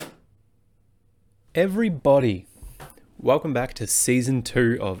Everybody, welcome back to season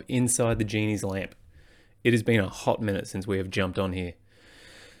 2 of Inside the Genie's Lamp. It has been a hot minute since we have jumped on here.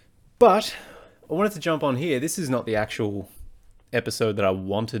 But I wanted to jump on here. This is not the actual episode that I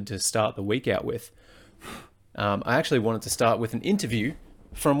wanted to start the week out with. I actually wanted to start with an interview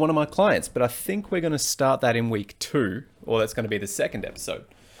from one of my clients, but I think we're going to start that in week 2, or that's going to be the second episode,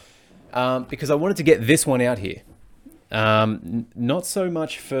 because I wanted to get this one out here. Not so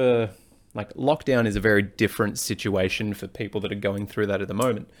much for... lockdown is a very different situation for people that are going through that at the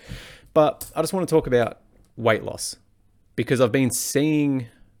moment. But I just want to talk about weight loss because I've been seeing,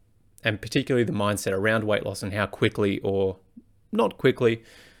 and particularly the mindset around weight loss and how quickly or not quickly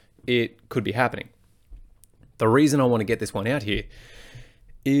it could be happening. The reason I want to get this one out here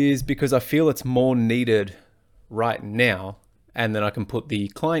is because I feel it's more needed right now, and then I can put the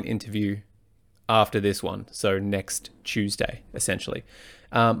client interview after this one. So next Tuesday, essentially.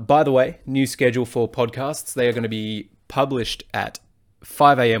 By the way, new schedule for podcasts. They are going to be published at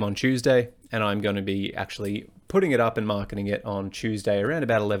 5 a.m. on Tuesday, and I'm going to be actually putting it up and marketing it on Tuesday around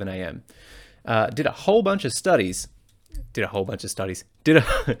about 11 a.m. Did a whole bunch of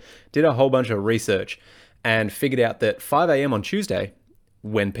research and figured out that 5 a.m. on Tuesday,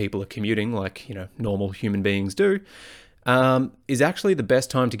 when people are commuting like, normal human beings do, is actually the best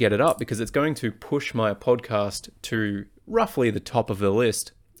time to get it up because it's going to push my podcast to roughly the top of the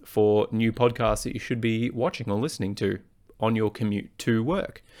list for new podcasts that you should be watching or listening to on your commute to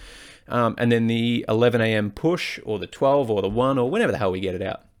work. And then the 11 a.m. push or the 12 or the 1 or whenever the hell we get it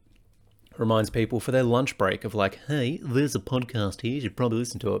out reminds people for their lunch break of like, hey, there's a podcast here, you should probably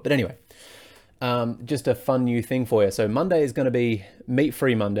listen to it. But anyway, just a fun new thing for you. So Monday is going to be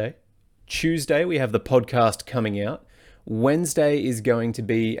Meat-Free Monday. Tuesday, we have the podcast coming out. Wednesday is going to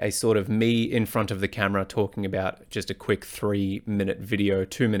be a sort of me in front of the camera talking about just a quick 3-minute video,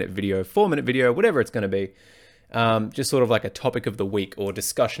 2-minute video, 4-minute video, whatever it's going to be. Just sort of like a topic of the week or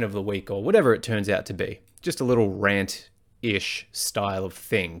discussion of the week or whatever it turns out to be. Just a little rant-ish style of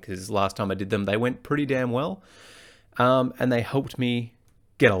thing because last time I did them, they went pretty damn well. And they helped me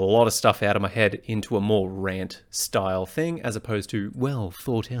get a lot of stuff out of my head into a more rant style thing as opposed to well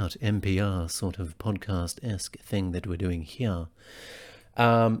thought out NPR sort of podcast-esque thing that we're doing here.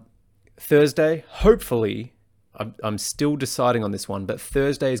 Thursday, hopefully, I'm still deciding on this one, but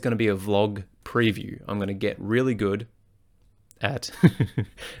Thursday is going to be a vlog preview. I'm going to get really good at,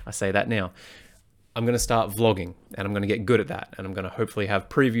 I say that now, I'm going to start vlogging and I'm going to get good at that. And I'm going to hopefully have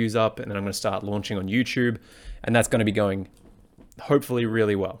previews up and then I'm going to start launching on YouTube and that's going to be going hopefully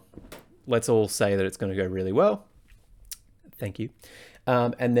really well. Let's all say that it's going to go really well. Thank you.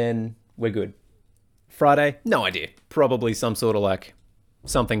 And then we're good. Friday, no idea. Probably some sort of like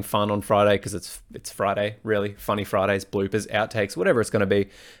something fun on Friday because it's Friday, really. Funny Fridays, bloopers, outtakes, whatever it's going to be.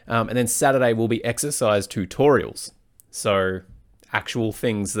 And then Saturday will be exercise tutorials. So actual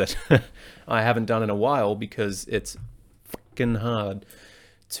things that I haven't done in a while because it's fucking hard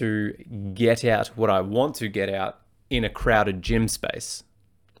to get out what I want to get out in a crowded gym space.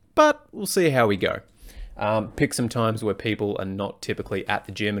 But we'll see how we go. Pick some times where people are not typically at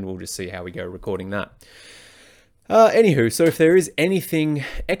the gym and we'll just see how we go recording that. Anywho, so if there is anything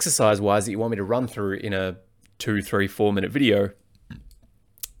exercise-wise that you want me to run through in a 2, 3, 4-minute video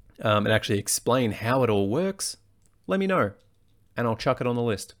and actually explain how it all works, let me know and I'll chuck it on the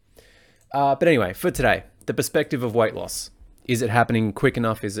list. But anyway, for today, the perspective of weight loss. Is it happening quick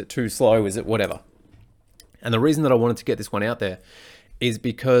enough? Is it too slow? Is it whatever? And the reason that I wanted to get this one out there is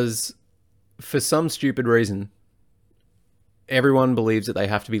because for some stupid reason, everyone believes that they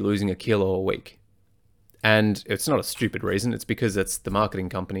have to be losing a kilo a week. And it's not a stupid reason. It's because it's the marketing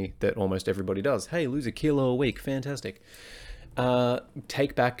company that almost everybody does. Hey, lose a kilo a week. Fantastic.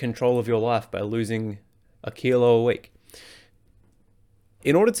 Take back control of your life by losing a kilo a week.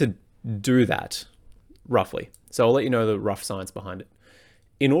 In order to do that, roughly, so I'll let you know the rough science behind it.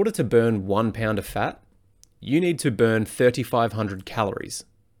 In order to burn 1 pound of fat, you need to burn 3,500 calories,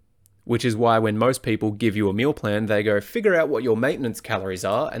 which is why when most people give you a meal plan, they go figure out what your maintenance calories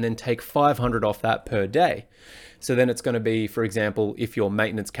are and then take 500 off that per day. So then it's going to be, for example, if your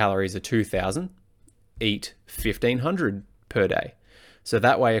maintenance calories are 2,000, eat 1,500 per day. So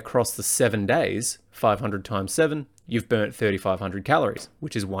that way across the 7 days, 500 times 7, you've burnt 3,500 calories,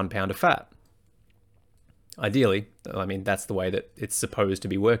 which is 1 pound of fat. Ideally, I mean, that's the way that it's supposed to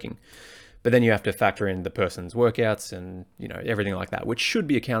be working. But then you have to factor in the person's workouts and, everything like that, which should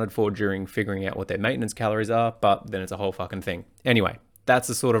be accounted for during figuring out what their maintenance calories are, but then it's a whole fucking thing. Anyway, that's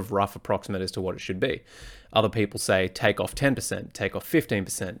a sort of rough approximate as to what it should be. Other people say take off 10%, take off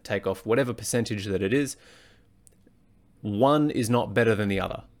 15%, take off whatever percentage that it is. One is not better than the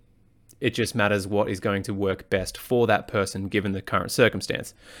other. It just matters what is going to work best for that person given the current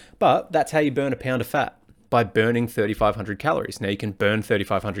circumstance. But that's how you burn a pound of fat, by burning 3,500 calories. Now, you can burn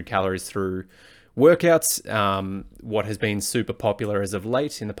 3,500 calories through workouts. What has been super popular as of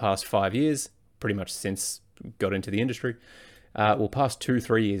late in the past 5 years, pretty much since got into the industry, past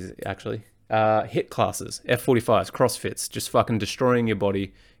 2-3 years actually, HIIT classes, F45s, CrossFits, just fucking destroying your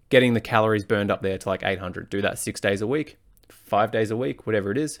body, getting the calories burned up there to like 800. Do that 6 days a week, 5 days a week,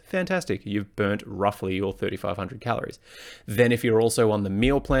 whatever it is, fantastic. You've burnt roughly your 3,500 calories. Then if you're also on the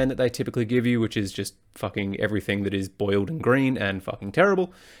meal plan that they typically give you, which is just fucking everything that is boiled and green and fucking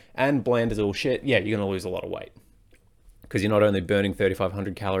terrible and bland as all shit, yeah, you're going to lose a lot of weight. Because you're not only burning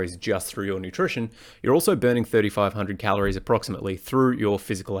 3,500 calories just through your nutrition, you're also burning 3,500 calories approximately through your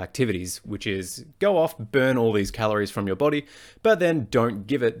physical activities, which is go off, burn all these calories from your body, but then don't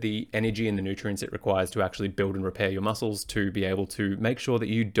give it the energy and the nutrients it requires to actually build and repair your muscles to be able to make sure that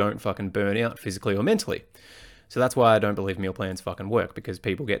you don't fucking burn out physically or mentally. So that's why I don't believe meal plans fucking work, because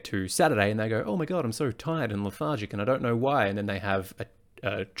people get to Saturday and they go, oh my God, I'm so tired and lethargic and I don't know why. And then they have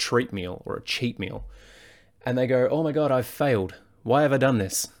a treat meal or a cheat meal. And they go, oh my God, I've failed. Why have I done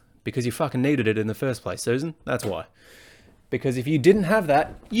this? Because you fucking needed it in the first place, Susan. That's why. Because if you didn't have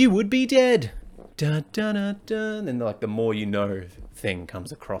that, you would be dead. Dun, dun, dun, dun. And then like the more you know thing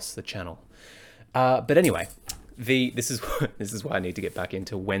comes across the channel. But anyway, this is why I need to get back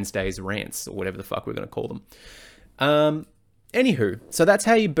into Wednesday's rants, or whatever the fuck we're going to call them. Anywho, so that's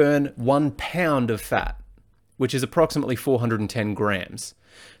how you burn 1 pound of fat, which is approximately 410 grams.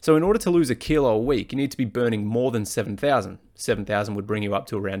 So in order to lose a kilo a week, you need to be burning more than 7,000. 7,000 would bring you up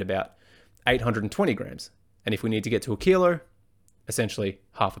to around about 820 grams. And if we need to get to a kilo, essentially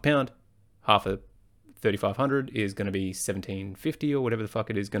half a pound, half of 3,500 is going to be 1,750 or whatever the fuck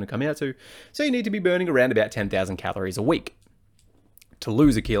it is going to come out to. So you need to be burning around about 10,000 calories a week to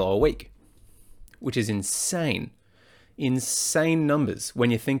lose a kilo a week, which is insane. Insane numbers when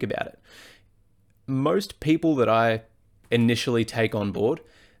you think about it. Most people that I initially take on board,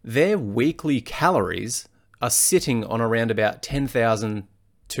 their weekly calories are sitting on around about 10,000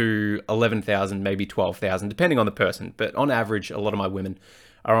 to 11,000, maybe 12,000, depending on the person. But on average, a lot of my women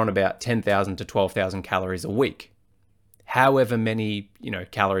are on about 10,000 to 12,000 calories a week. However many,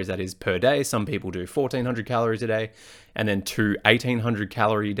 calories that is per day. Some people do 1,400 calories a day and then 2 1,800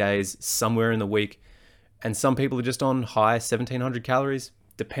 calorie days somewhere in the week. And some people are just on high 1,700 calories.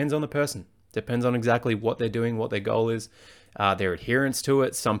 Depends on the person. Depends on exactly what they're doing, what their goal is, their adherence to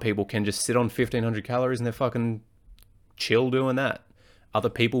it. Some people can just sit on 1,500 calories and they're fucking chill doing that. Other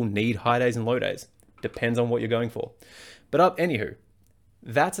people need high days and low days. Depends on what you're going for. But anywho,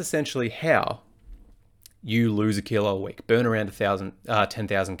 that's essentially how you lose a kilo a week. Burn around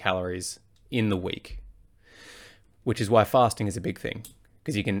 10,000 calories in the week, which is why fasting is a big thing.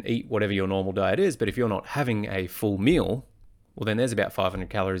 Because you can eat whatever your normal diet is, but if you're not having a full meal, well, then there's about 500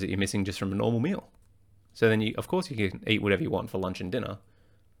 calories that you're missing just from a normal meal. So then, of course, you can eat whatever you want for lunch and dinner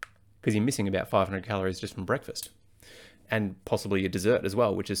because you're missing about 500 calories just from breakfast and possibly your dessert as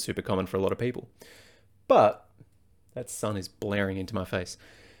well, which is super common for a lot of people. But that sun is blaring into my face.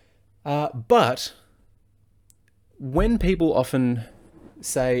 But when people often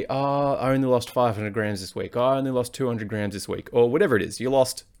say, oh, I only lost 500 grams this week, oh, I only lost 200 grams this week, or whatever it is, you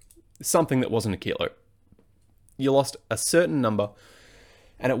lost something that wasn't a kilo. You lost a certain number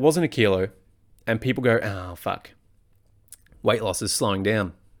and it wasn't a kilo, and people go, oh, fuck, weight loss is slowing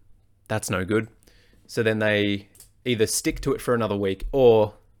down. That's no good. So then they either stick to it for another week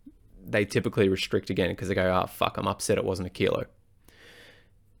or they typically restrict again because they go, oh, fuck, I'm upset it wasn't a kilo.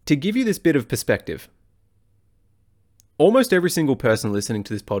 To give you this bit of perspective, almost every single person listening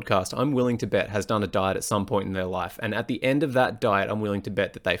to this podcast, I'm willing to bet, has done a diet at some point in their life. And at the end of that diet, I'm willing to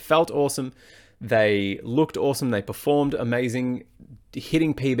bet that they felt awesome. They looked awesome. They performed amazing,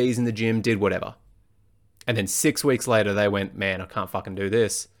 hitting PBs in the gym, did whatever. And then 6 weeks later, they went, man, I can't fucking do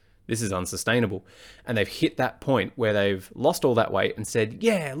this. This is unsustainable. And they've hit that point where they've lost all that weight and said,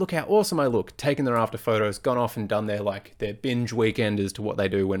 yeah, look how awesome I look. Taken their after photos, gone off and done their binge weekend as to what they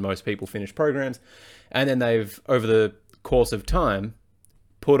do when most people finish programs. And then they've, over the course of time,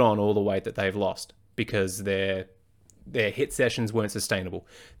 put on all the weight that they've lost because their HIIT sessions weren't sustainable.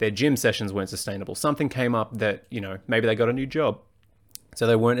 Their gym sessions weren't sustainable. Something came up that, maybe they got a new job. So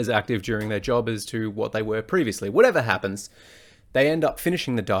they weren't as active during their job as to what they were previously. Whatever happens, they end up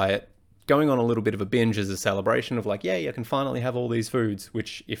finishing the diet, going on a little bit of a binge as a celebration of like, yeah, I can finally have all these foods,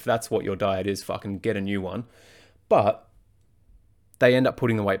 which if that's what your diet is, fucking get a new one. But they end up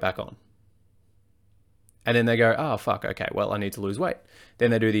putting the weight back on. And then they go, oh, fuck, okay, well, I need to lose weight.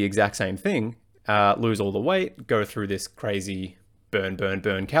 Then they do the exact same thing, lose all the weight, go through this crazy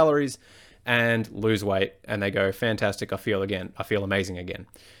burn calories and lose weight. And they go, fantastic, I feel amazing again.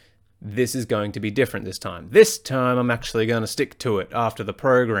 This is going to be different this time. This time I'm actually going to stick to it after the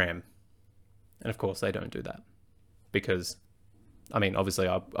program. And of course they don't do that because, I mean, obviously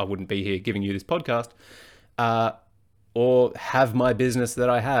I wouldn't be here giving you this podcast or have my business that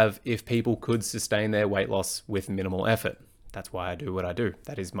I have if people could sustain their weight loss with minimal effort. That's why I do what I do.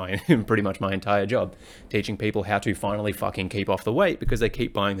 That is my pretty much my entire job. Teaching people how to finally fucking keep off the weight because they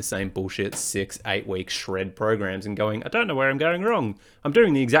keep buying the same bullshit 6-8 week shred programs and going, I don't know where I'm going wrong. I'm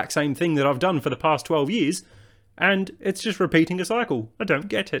doing the exact same thing that I've done for the past 12 years and it's just repeating a cycle. I don't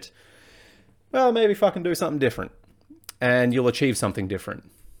get it. Well, maybe fucking do something different and you'll achieve something different.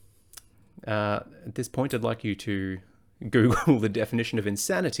 At this point, I'd like you to Google the definition of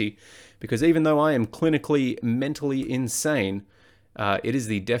insanity, because even though I am clinically mentally insane, it is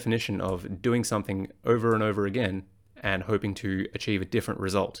the definition of doing something over and over again and hoping to achieve a different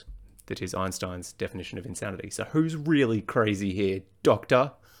result. That is Einstein's definition of insanity. So who's really crazy here,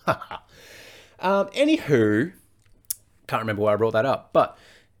 doctor? Anywho, can't remember why I brought that up, but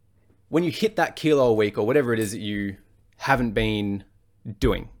when you hit that kilo a week or whatever it is that you haven't been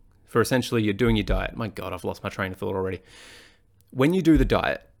doing, for essentially you're doing your diet. My God, I've lost my train of thought already. When you do the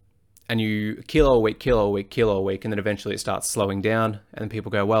diet and you kilo a week, and then eventually it starts slowing down and then people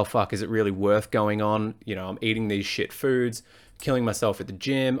go, well, fuck, is it really worth going on? You know, I'm eating these shit foods, killing myself at the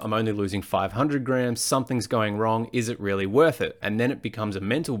gym. I'm only losing 500 grams. Something's going wrong. Is it really worth it? And then it becomes a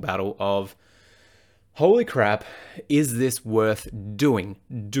mental battle of, holy crap, is this worth doing?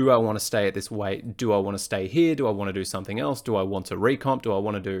 Do I want to stay at this weight? Do I want to stay here? Do I want to do something else? Do I want to recomp? Do I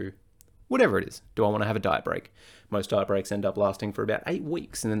want to do whatever it is? Do I want to have a diet break? Most diet breaks end up lasting for about 8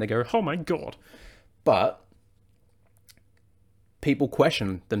 weeks and then they go, oh my God. But people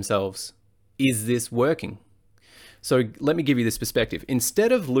question themselves, is this working? So let me give you this perspective.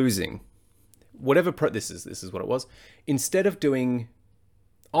 Instead of losing whatever, this is what it was. Instead of doing,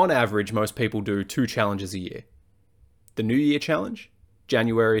 on average, most people do 2 challenges a year. The New Year challenge,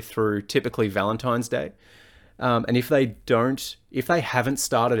 January through typically Valentine's Day. And if they haven't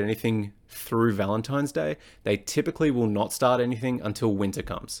started anything through Valentine's Day, they typically will not start anything until winter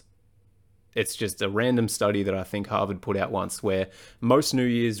comes. It's just a random study that I think Harvard put out once where most New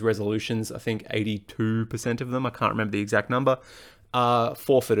Year's resolutions, I think 82% of them, I can't remember the exact number, are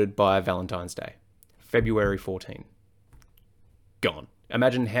forfeited by Valentine's Day. February 14. Gone.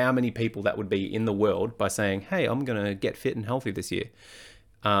 Imagine how many people that would be in the world by saying, hey, I'm going to get fit and healthy this year.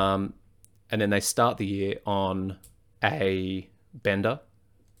 And then they start the year on a bender,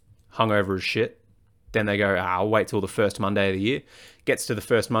 hungover as shit. Then they go, I'll wait till the first Monday of the year. Gets to the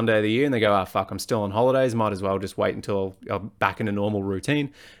first Monday of the year and they go, fuck, I'm still on holidays. Might as well just wait until I'm back in a normal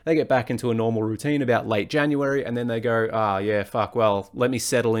routine. They get back into a normal routine about late January and then they go, yeah, fuck, well, let me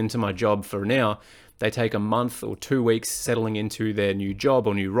settle into my job for now. They take a month or 2 weeks settling into their new job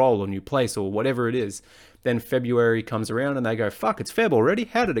or new role or new place or whatever it is. Then February comes around and they go, fuck, it's Feb already?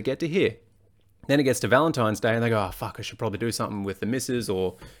 How did it get to here? Then it gets to Valentine's Day and they go, fuck, I should probably do something with the missus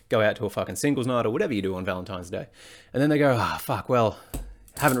or go out to a fucking singles night or whatever you do on Valentine's Day. And then they go, fuck, well,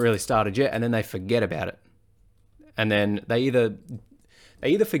 haven't really started yet. And then they forget about it. And then they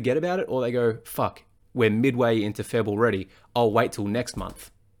either forget about it or they go, fuck, we're midway into Feb already. I'll wait till next month.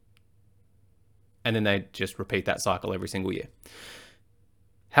 And then they just repeat that cycle every single year.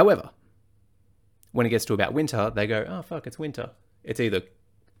 However, when it gets to about winter, they go, fuck, it's winter. It's either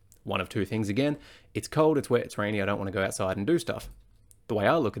one of 2 things again. It's cold, it's wet, it's rainy. I don't want to go outside and do stuff. The way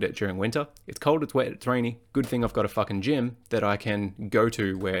I look at it during winter, it's cold, it's wet, it's rainy. Good thing I've got a fucking gym that I can go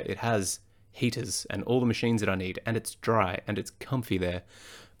to where it has heaters and all the machines that I need and it's dry and it's comfy there.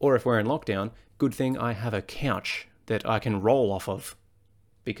 Or if we're in lockdown, good thing I have a couch that I can roll off of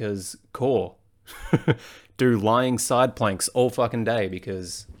because core. Do lying side planks all fucking day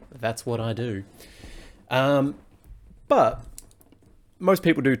because that's what I do. But most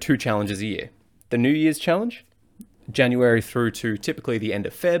people do 2 challenges a year. The New Year's challenge, January through to typically the end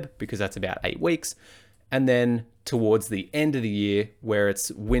of Feb, because that's about 8 weeks. And then towards the end of the year, where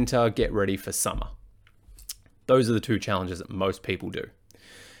it's winter, get ready for summer. Those are the 2 challenges that most people do.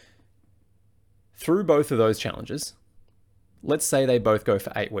 Through both of those challenges, let's say they both go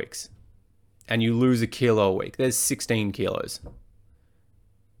for 8 weeks. And you lose a kilo a week. There's 16 kilos.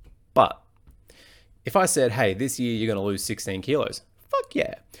 But if I said, hey, this year you're going to lose 16 kilos, fuck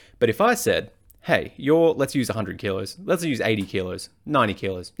yeah. But if I said, hey, let's use 100 kilos, let's use 80 kilos, 90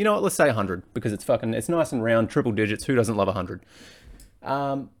 kilos, you know what, let's say 100 because it's nice and round, triple digits. Who doesn't love 100?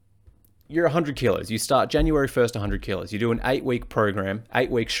 you're 100 kilos. You start January 1st, 100 kilos. You do an 8-week program,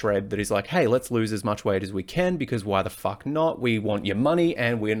 8-week shred that is like, hey, let's lose as much weight as we can because why the fuck not? We want your money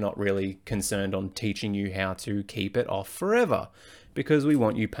and we're not really concerned on teaching you how to keep it off forever because we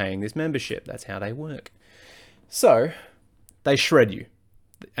want you paying this membership. That's how they work. So they shred you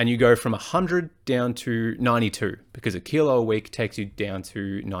and you go from 100 down to 92 because a kilo a week takes you down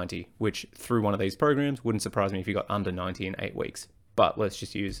to 90, which through one of these programs wouldn't surprise me if you got under 90 in 8 weeks. But let's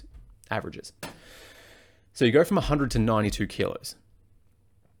just use averages. So you go from 100 to 92 kilos.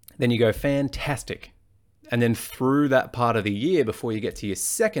 Then you go fantastic. And then through that part of the year, before you get to your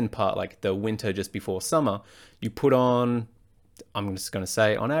second part, like the winter just before summer, you put on, I'm just going to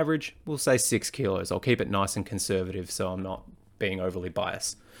say on average, we'll say 6 kilos. I'll keep it nice and conservative so I'm not being overly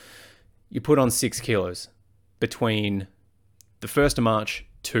biased. You put on 6 kilos between the 1st of March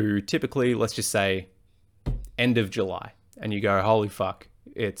to typically, let's just say, end of July. And you go, holy fuck.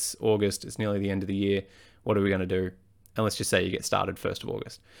 It's August, it's nearly the end of the year. What are we going to do? And let's just say you get started 1st of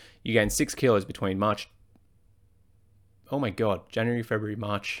August. You gain 6 kilos between March, oh my God, January, February,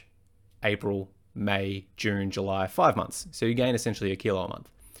 March, April, May, June, July, 5 months. So you gain essentially a kilo a month.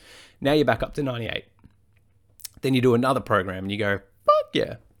 Now you're back up to 98. Then you do another program and you go, fuck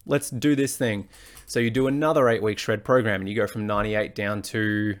yeah, let's do this thing. So you do another 8-week shred program and you go from 98 down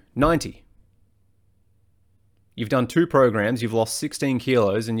to 90. You've done 2 programs, you've lost 16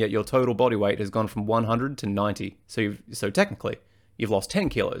 kilos, and yet your total body weight has gone from 100 to 90. So technically, you've lost 10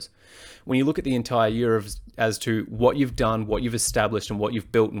 kilos. When you look at the entire year as to what you've done, what you've established, and what you've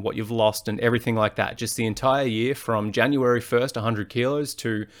built, and what you've lost, and everything like that, just the entire year from January 1st, 100 kilos,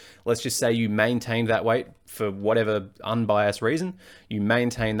 to let's just say you maintained that weight for whatever unbiased reason, you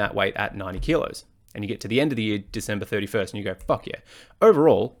maintain that weight at 90 kilos. And you get to the end of the year, December 31st, and you go, fuck yeah.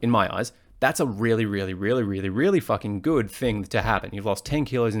 Overall, in my eyes, that's a really, really, really, really, really fucking good thing to happen. You've lost 10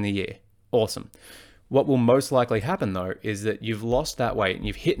 kilos in the year. Awesome. What will most likely happen though is that you've lost that weight and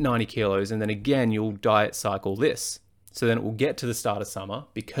you've hit 90 kilos and then again, you'll diet cycle this. So then it will get to the start of summer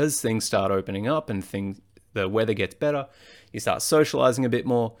because things start opening up and the weather gets better. You start socializing a bit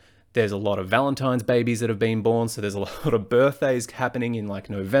more. There's a lot of Valentine's babies that have been born. So there's a lot of birthdays happening in like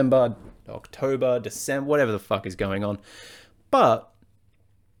November, October, December, whatever the fuck is going on. But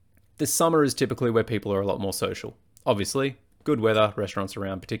the summer is typically where people are a lot more social. Obviously, good weather, restaurants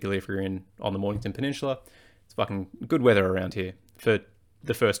around, particularly if you're on the Mornington Peninsula. It's fucking good weather around here for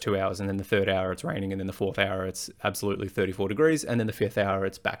the first 2 hours, and then the 3rd hour it's raining, and then the 4th hour it's absolutely 34 degrees, and then the 5th hour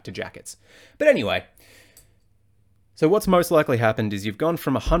it's back to jackets. But anyway, so what's most likely happened is you've gone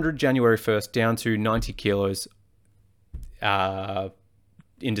from 100 January 1st down to 90 kilos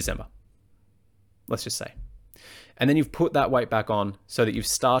in December. Let's just say. And then you've put that weight back on so that you've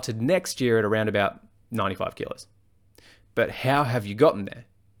started next year at around about 95 kilos. But how have you gotten there?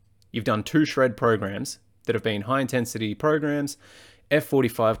 You've done 2 shred programs that have been high intensity programs,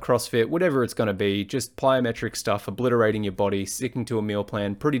 F45, CrossFit, whatever it's going to be, just plyometric stuff, obliterating your body, sticking to a meal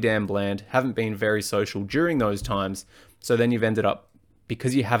plan, pretty damn bland, haven't been very social during those times. So then you've ended up,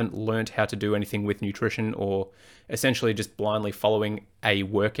 because you haven't learned how to do anything with nutrition or essentially just blindly following a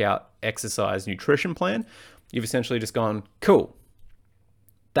workout, exercise, nutrition plan, you've essentially just gone, cool,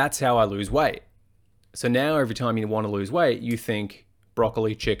 that's how I lose weight. So now every time you want to lose weight, you think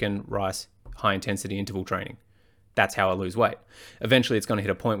broccoli, chicken, rice, high intensity interval training. That's how I lose weight. Eventually it's going to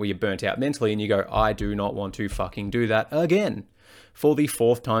hit a point where you're burnt out mentally and you go, I do not want to fucking do that again for the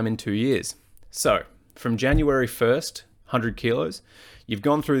 4th time in 2 years. So from January 1st, 100 kilos, you've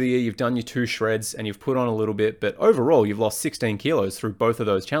gone through the year, you've done your 2 shreds and you've put on a little bit, but overall you've lost 16 kilos through both of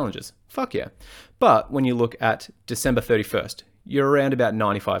those challenges. Fuck yeah. But when you look at December 31st, you're around about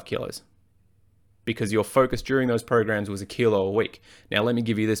 95 kilos because your focus during those programs was a kilo a week. Now let me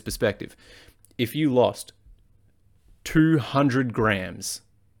give you this perspective. If you lost 200 grams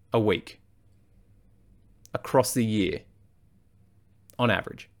a week across the year, on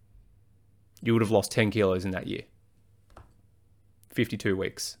average, you would have lost 10 kilos in that year. 52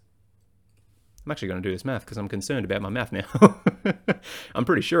 weeks. I'm actually going to do this math because I'm concerned about my math now. I'm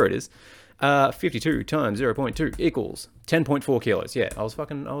pretty sure it is. 52 times 0.2 equals 10.4 kilos. Yeah, I was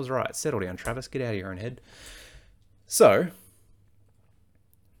right. Settle down, Travis. Get out of your own head. So,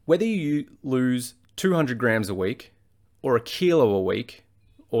 whether you lose 200 grams a week or a kilo a week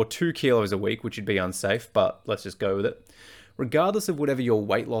or 2 kilos a week, which would be unsafe, but let's just go with it. Regardless of whatever your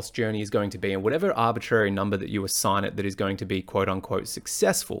weight loss journey is going to be and whatever arbitrary number that you assign it that is going to be quote unquote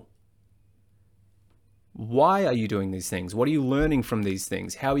successful, why are you doing these things? What are you learning from these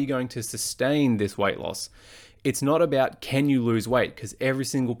things? How are you going to sustain this weight loss? It's not about can you lose weight, because every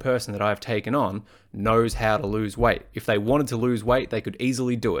single person that I've taken on knows how to lose weight. If they wanted to lose weight, they could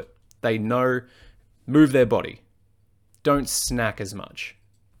easily do it. They know, move their body. Don't snack as much.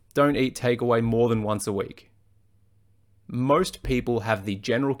 Don't eat takeaway more than once a week. Most people have the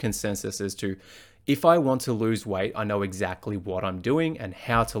general consensus as to, if I want to lose weight, I know exactly what I'm doing and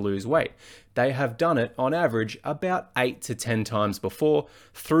how to lose weight. They have done it on average about 8 to 10 times before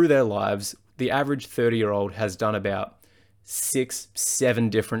through their lives. The average 30-year-old has done about 6, 7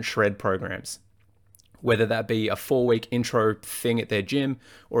 different shred programs, whether that be a 4-week intro thing at their gym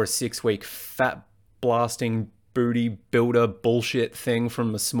or a 6-week fat blasting booty builder bullshit thing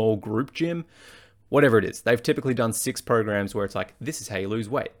from a small group gym. Whatever it is, they've typically done 6 programs where it's like, this is how you lose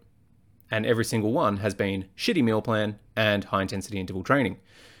weight. And every single one has been shitty meal plan and high intensity interval training.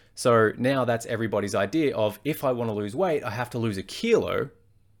 So now that's everybody's idea of, if I want to lose weight, I have to lose a kilo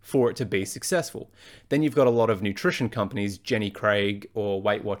for it to be successful. Then you've got a lot of nutrition companies, Jenny Craig or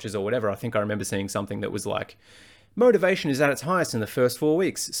Weight Watchers or whatever. I think I remember seeing something that was like, motivation is at its highest in the first 4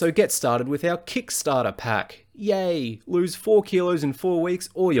 weeks, so get started with our Kickstarter pack. Yay, lose 4 kilos in 4 weeks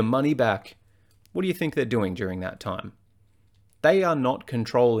or your money back. What do you think they're doing during that time? They are not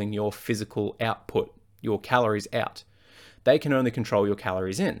controlling your physical output, your calories out. They can only control your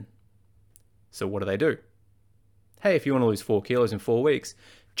calories in. So what do? Hey, if you want to lose 4 kilos in 4 weeks,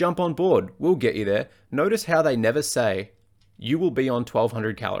 jump on board. We'll get you there. Notice how they never say, you will be on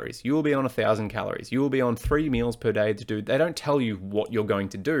 1,200 calories. You will be on 1,000 calories. You will be on 3 meals per day to do. They don't tell you what you're going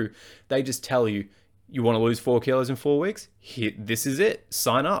to do. They just tell you, you want to lose 4 kilos in 4 weeks? Here, this is it.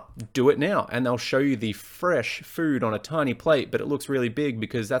 Sign up. Do it now. And they'll show you the fresh food on a tiny plate, but it looks really big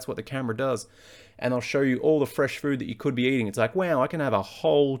because that's what the camera does. And they'll show you all the fresh food that you could be eating. It's like, wow, I can have a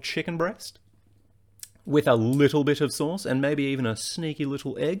whole chicken breast with a little bit of sauce and maybe even a sneaky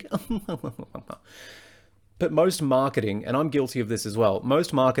little egg. But most marketing, and I'm guilty of this as well,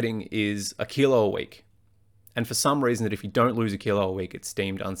 most marketing is a kilo a week. And for some reason that if you don't lose a kilo a week, it's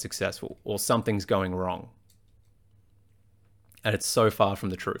deemed unsuccessful or something's going wrong. And it's so far from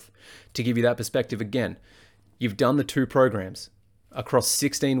the truth. To give you that perspective again, you've done the 2 programs across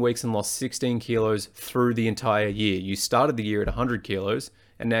 16 weeks and lost 16 kilos through the entire year. You started the year at 100 kilos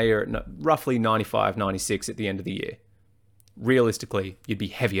and now you're at roughly 95, 96 at the end of the year. Realistically, you'd be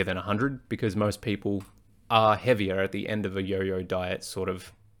heavier than 100 because most people are heavier at the end of a yo-yo diet sort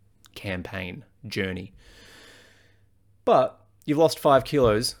of campaign journey. But you've lost 5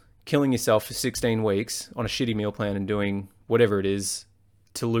 kilos, killing yourself for 16 weeks on a shitty meal plan and doing whatever it is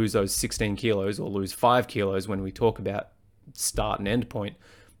to lose those 16 kilos or lose 5 kilos when we talk about start and end point,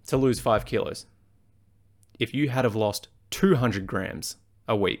 to lose 5 kilos. If you had have lost 200 grams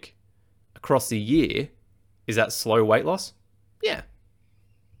a week across the year, is that slow weight loss? Yeah.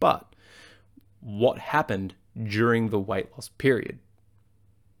 But what happened during the weight loss period?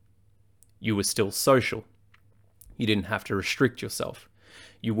 You were still social. You didn't have to restrict yourself.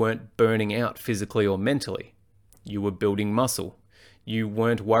 You weren't burning out physically or mentally. You were building muscle. You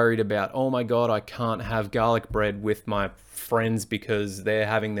weren't worried about, oh my God, I can't have garlic bread with my friends because they're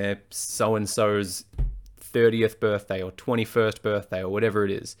having their so-and-so's 30th birthday or 21st birthday or whatever it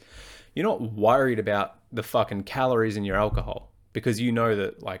is. You're not worried about the fucking calories in your alcohol because you know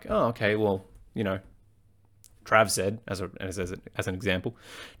that, like, oh, okay, well, you know, Trav said, as an example,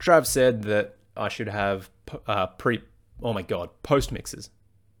 Trav said that I should have post mixes.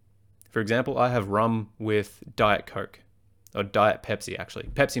 For example, I have rum with Diet Coke, or Diet Pepsi actually.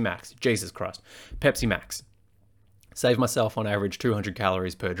 Pepsi Max, Jesus Christ. Pepsi Max. Save myself on average 200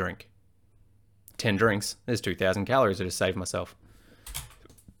 calories per drink. 10 drinks, there's 2,000 calories I just saved myself.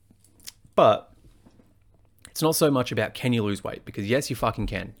 But it's not so much about can you lose weight, because yes, you fucking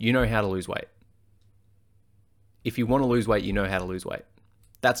can. You know how to lose weight. If you want to lose weight, you know how to lose weight.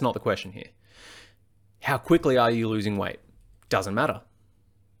 That's not the question here. How quickly are you losing weight? Doesn't matter.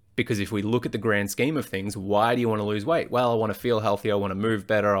 Because if we look at the grand scheme of things, why do you want to lose weight? Well, I want to feel healthier, I want to move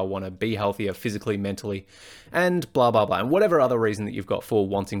better, I want to be healthier physically, mentally, and blah, blah, blah. And whatever other reason that you've got for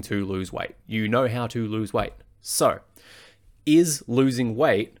wanting to lose weight. You know how to lose weight. So, is losing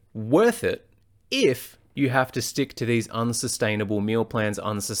weight worth it if you have to stick to these unsustainable meal plans,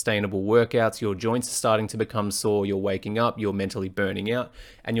 unsustainable workouts, your joints are starting to become sore, you're waking up, you're mentally burning out,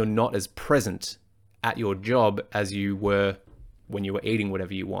 and you're not as present at your job as you were when you were eating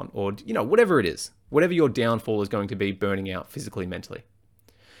whatever you want, or, you know, whatever it is, whatever your downfall is going to be, burning out physically, mentally,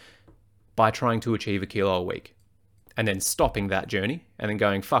 by trying to achieve a kilo a week and then stopping that journey and then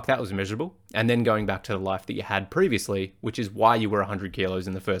going, fuck, that was miserable. And then going back to the life that you had previously, which is why you were 100 kilos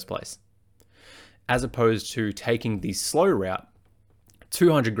in the first place. As opposed to taking the slow route,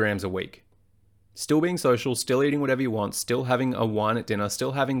 200 grams a week, still being social, still eating whatever you want, still having a wine at dinner,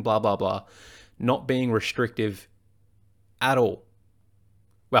 still having blah, blah, blah, not being restrictive at all.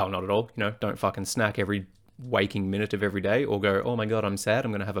 Well, not at all. You know, don't fucking snack every waking minute of every day or go, oh my God, I'm sad.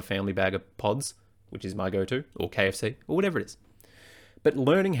 I'm going to have a family bag of pods, which is my go-to, or KFC, or whatever it is. But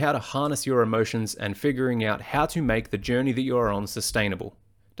learning how to harness your emotions and figuring out how to make the journey that you're on sustainable.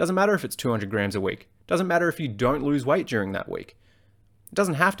 Doesn't matter if it's 200 grams a week. Doesn't matter if you don't lose weight during that week. It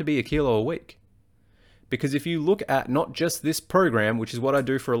doesn't have to be a kilo a week. Because if you look at not just this program, which is what I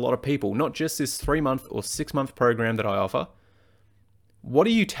do for a lot of people, not just this 3-month or 6-month program that I offer, what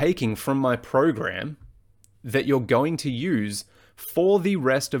are you taking from my program that you're going to use for the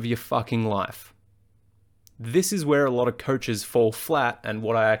rest of your fucking life? This is where a lot of coaches fall flat, and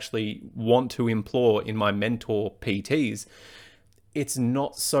what I actually want to implore in my mentor PTs, it's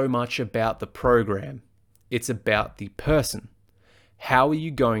not so much about the program, it's about the person. How are you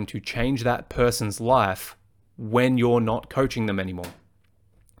going to change that person's life when you're not coaching them anymore?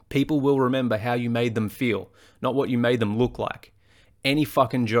 People will remember how you made them feel, not what you made them look like. Any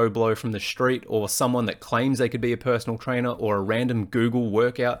fucking Joe Blow from the street or someone that claims they could be a personal trainer or a random Google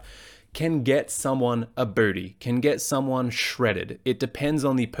workout can get someone a booty, can get someone shredded. It depends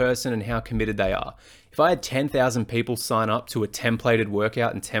on the person and how committed they are. If I had 10,000 people sign up to a templated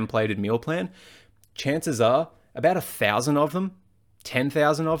workout and templated meal plan, chances are about 1,000 of them,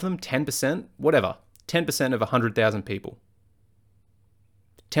 10,000 of them, 10%, whatever, 10% of 100,000 people.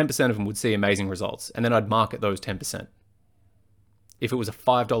 10% of them would see amazing results, and then I'd market those 10%. If it was a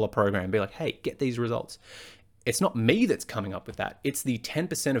 $5 program, be like, hey, get these results. It's not me that's coming up with that. It's the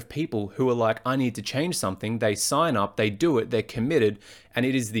 10% of people who are like, I need to change something. They sign up, they do it, they're committed, and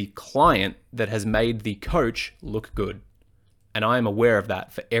it is the client that has made the coach look good. And I am aware of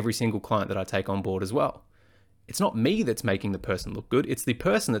that for every single client that I take on board as well. It's not me that's making the person look good. It's the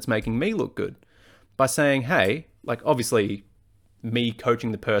person that's making me look good by saying, hey, like obviously me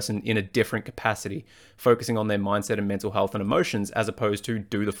coaching the person in a different capacity, focusing on their mindset and mental health and emotions as opposed to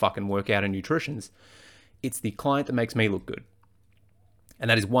do the fucking workout and nutritions. It's the client that makes me look good.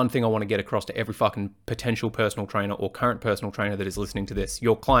 And that is one thing I want to get across to every fucking potential personal trainer or current personal trainer that is listening to this.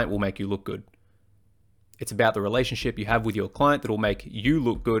 Your client will make you look good. It's about the relationship you have with your client that will make you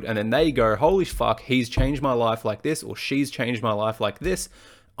look good. And then they go, holy fuck, he's changed my life like this, or she's changed my life like this.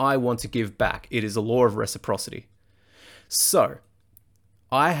 I want to give back. It is a law of reciprocity. So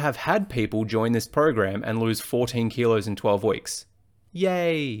I have had people join this program and lose 14 kilos in 12 weeks.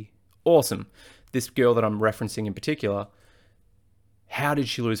 Yay. Awesome. This girl that I'm referencing in particular, how did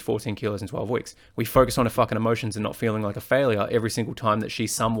she lose 14 kilos in 12 weeks? We focus on her fucking emotions and not feeling like a failure every single time that she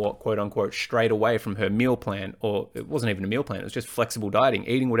somewhat, quote unquote, strayed away from her meal plan, or it wasn't even a meal plan, it was just flexible dieting,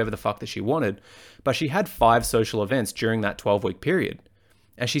 eating whatever the fuck that she wanted. But she had 5 social events during that 12-week period.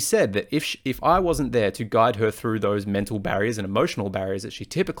 And she said that if I wasn't there to guide her through those mental barriers and emotional barriers that she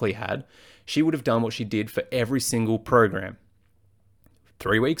typically had, she would have done what she did for every single program.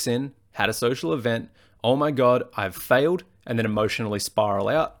 3 weeks in, had a social event, oh my God, I've failed, and then emotionally spiral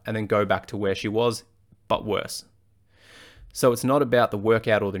out and then go back to where she was, but worse. So it's not about the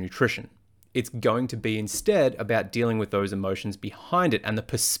workout or the nutrition. It's going to be instead about dealing with those emotions behind it and the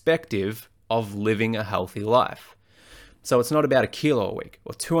perspective of living a healthy life. So it's not about a kilo a week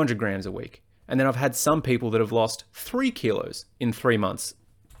or 200 grams a week. And then I've had some people that have lost 3 kilos in 3 months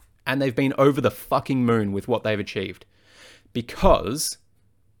and they've been over the fucking moon with what they've achieved. Because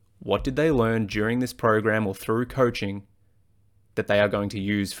what did they learn during this program or through coaching that they are going to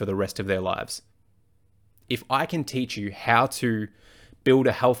use for the rest of their lives? If I can teach you how to build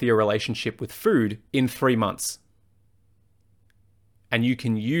a healthier relationship with food in 3 months, and you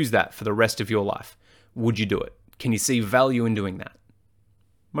can use that for the rest of your life, would you do it? Can you see value in doing that?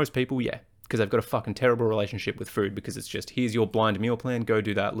 Most people, yeah, because they've got a fucking terrible relationship with food because it's just, here's your blind meal plan, go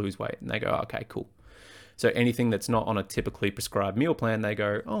do that, lose weight. And they go, okay, cool. So anything that's not on a typically prescribed meal plan, they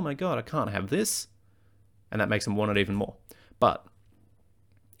go, oh my God, I can't have this. And that makes them want it even more. But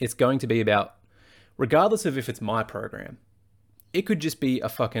it's going to be about, regardless of if it's my program, it could just be a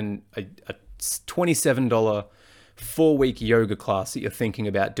fucking a $27 4-week yoga class that you're thinking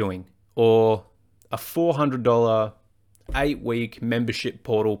about doing, or a $400 8-week membership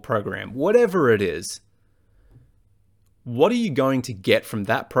portal program, whatever it is. What are you going to get from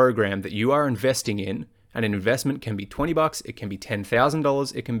that program that you are investing in? And an investment can be $20, it can be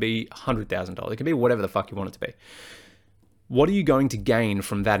 $10,000, it can be $100,000, it can be whatever the fuck you want it to be. What are you going to gain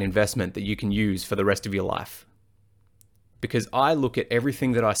from that investment that you can use for the rest of your life? Because I look at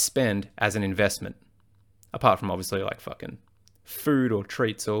everything that I spend as an investment, apart from obviously like fucking food or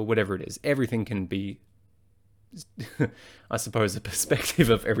treats or whatever it is. Everything can be, I suppose, a perspective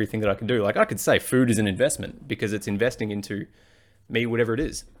of everything that I can do. Like I could say food is an investment because it's investing into me, whatever it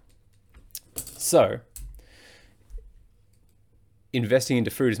is. So investing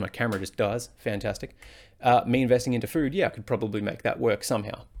into food, as my camera just dies, fantastic. Me investing into food, yeah, I could probably make that work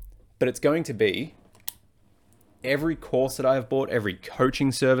somehow. But it's going to be every course that I've bought, every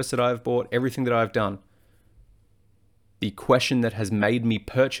coaching service that I've bought, everything that I've done. The question that has made me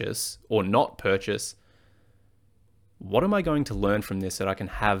purchase or not purchase, what am I going to learn from this that I can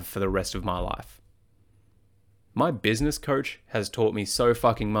have for the rest of my life? My business coach has taught me so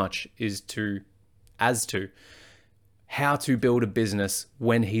fucking much as to how to build a business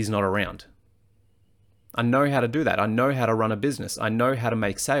when he's not around. I know how to do that. I know how to run a business. I know how to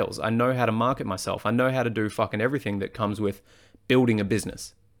make sales. I know how to market myself. I know how to do fucking everything that comes with building a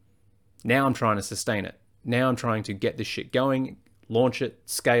business. Now I'm trying to sustain it. Now I'm trying to get this shit going, launch it,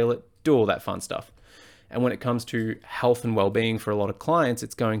 scale it, do all that fun stuff. And when it comes to health and well-being for a lot of clients,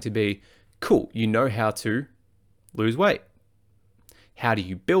 it's going to be, cool, you know how to lose weight. How do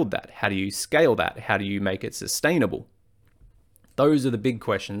you build that? How do you scale that? How do you make it sustainable? Those are the big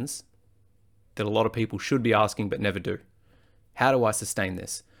questions that a lot of people should be asking but never do. How do I sustain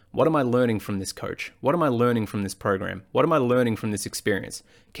this? What am I learning from this coach? What am I learning from this program? What am I learning from this experience?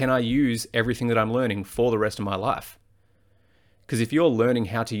 Can I use everything that I'm learning for the rest of my life? Because if you're learning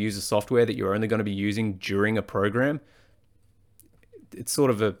how to use a software that you're only going to be using during a program, it's sort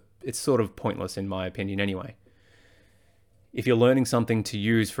of pointless in my opinion anyway. If you're learning something to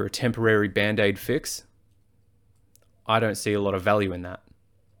use for a temporary band-aid fix, I don't see a lot of value in that.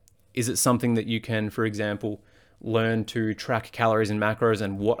 Is it something that you can, for example, learn to track calories and macros,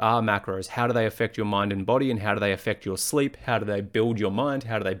 and what are macros? How do they affect your mind and body, and how do they affect your sleep? How do they build your mind?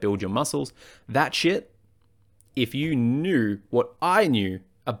 How do they build your muscles? That shit, if you knew what I knew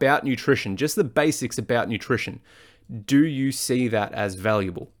about nutrition, just the basics about nutrition, do you see that as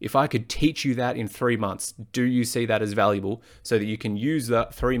valuable? If I could teach you that in 3 months, do you see that as valuable so that you can use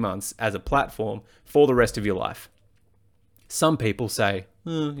that 3 months as a platform for the rest of your life? Some people say,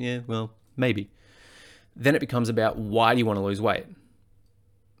 oh, yeah, well, maybe. Then it becomes about, why do you want to lose weight?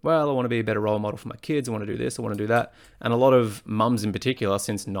 Well, I want to be a better role model for my kids. I want to do this. I want to do that. And a lot of mums in particular,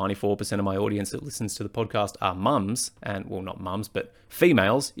 since 94% of my audience that listens to the podcast are mums, and well, not mums, but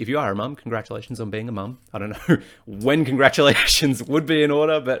females. If you are a mum, congratulations on being a mum. I don't know when congratulations would be in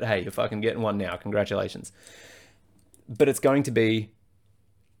order, but hey, you're fucking getting one now. Congratulations. But it's going to be,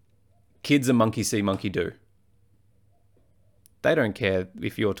 kids are monkey see, monkey do. They don't care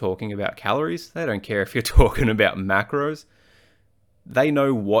if you're talking about calories. They don't care if you're talking about macros. They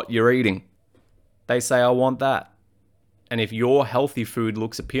know what you're eating. They say, I want that. And if your healthy food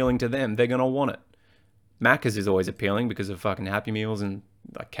looks appealing to them, they're going to want it. Macca's is always appealing because of fucking Happy Meals and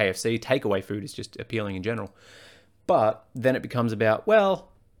like KFC. Takeaway food is just appealing in general. But then it becomes about,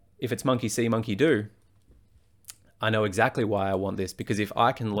 well, if it's monkey see, monkey do, I know exactly why I want this. Because if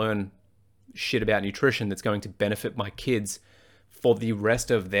I can learn shit about nutrition that's going to benefit my kids for the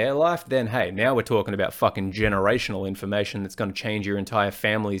rest of their life, then hey, now we're talking about fucking generational information that's going to change your entire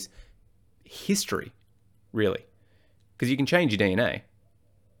family's history, really. Because you can change your DNA.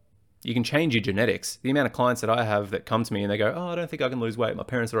 You can change your genetics. The amount of clients that I have that come to me and they go, oh, I don't think I can lose weight. My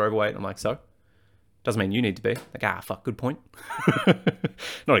parents are overweight. And I'm like, so? Doesn't mean you need to be. Like, fuck, good point.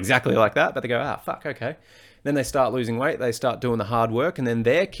 Not exactly like that, but they go, fuck, okay. Then they start losing weight. They start doing the hard work, and then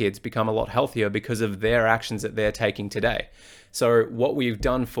their kids become a lot healthier because of their actions that they're taking today. So what we've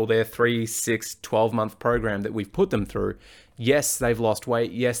done for their 3, 6, 12-month program that we've put them through, yes, they've lost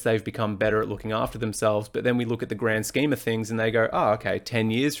weight. Yes, they've become better at looking after themselves. But then we look at the grand scheme of things and they go, oh, okay,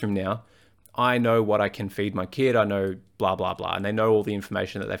 10 years from now, I know what I can feed my kid. I know blah, blah, blah. And they know all the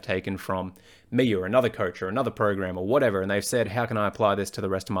information that they've taken from me or another coach or another program or whatever. And they've said, how can I apply this to the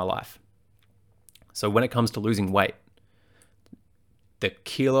rest of my life? So when it comes to losing weight, the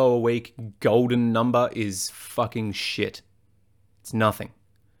kilo a week golden number is fucking shit. It's nothing.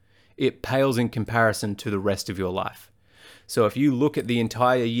 It pales in comparison to the rest of your life. So if you look at the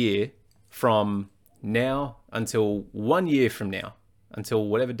entire year from now until 1 year from now, until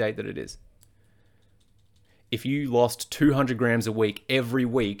whatever date that it is, if you lost 200 grams a week every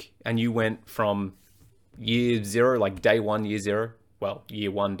week and you went from year zero, like day one, year zero, well,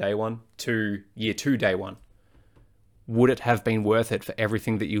 year one, day one, to year two, day one, would it have been worth it for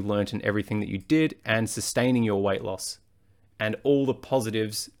everything that you learnt and everything that you did and sustaining your weight loss and all the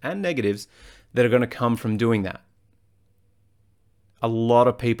positives and negatives that are going to come from doing that? A lot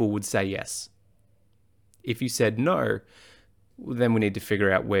of people would say yes. If you said no, then we need to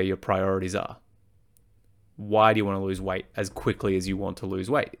figure out where your priorities are. Why do you want to lose weight as quickly as you want to lose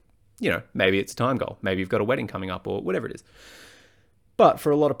weight? You know, maybe it's a time goal. Maybe you've got a wedding coming up or whatever it is. But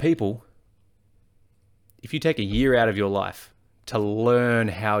for a lot of people, if you take a year out of your life to learn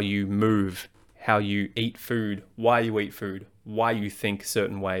how you move, how you eat food, why you eat food, why you think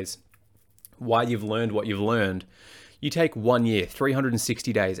certain ways, why you've learned what you've learned. You take 1 year,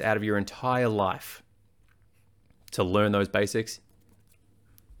 360 days out of your entire life to learn those basics.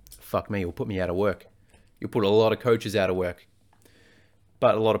 Fuck me, you'll put me out of work. You'll put a lot of coaches out of work.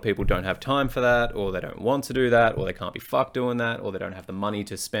 But a lot of people don't have time for that, or they don't want to do that, or they can't be fucked doing that, or they don't have the money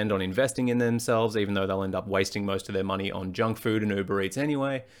to spend on investing in themselves, even though they'll end up wasting most of their money on junk food and Uber Eats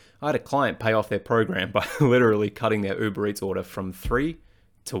anyway. I had a client pay off their program by literally cutting their Uber Eats order from 3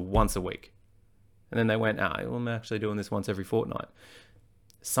 to once a week. And then they went, well, I'm actually doing this once every fortnight.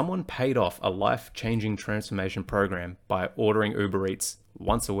 Someone paid off a life-changing transformation program by ordering Uber Eats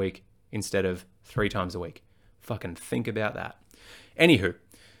once a week instead of 3 times a week. Fucking think about that. Anywho,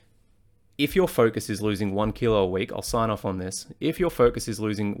 if your focus is losing 1 kilo a week, I'll sign off on this. If your focus is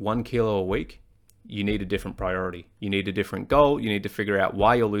losing 1 kilo a week, you need a different priority. You need a different goal. You need to figure out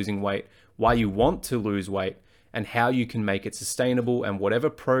why you're losing weight, why you want to lose weight, and how you can make it sustainable. And whatever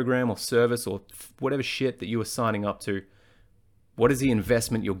program or service or whatever shit that you are signing up to, what is the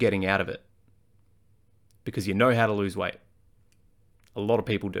investment you're getting out of it? Because you know how to lose weight. A lot of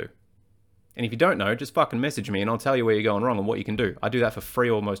people do. And if you don't know, just fucking message me and I'll tell you where you're going wrong and what you can do. I do that for free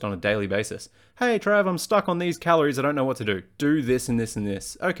almost on a daily basis. Hey, Trav, I'm stuck on these calories. I don't know what to do. Do this and this and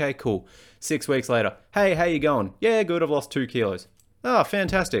this. Okay, cool. 6 weeks later. Hey, how you going? Yeah, good. I've lost 2 kilos. Oh,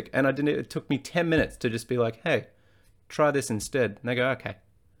 fantastic. And it took me 10 minutes to just be like, hey, try this instead. And they go, okay.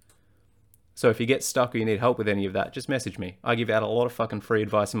 So if you get stuck or you need help with any of that, just message me. I give out a lot of fucking free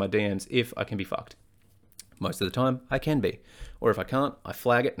advice in my DMs if I can be fucked. Most of the time, I can be. Or if I can't, I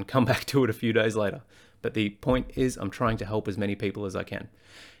flag it and come back to it a few days later. But the point is, I'm trying to help as many people as I can.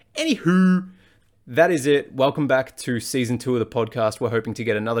 Anywho, that is it. Welcome back to season 2 of the podcast. We're hoping to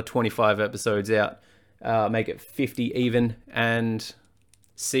get another 25 episodes out, make it 50 even, and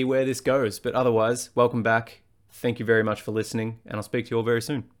see where this goes. But otherwise, welcome back. Thank you very much for listening, and I'll speak to you all very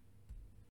soon.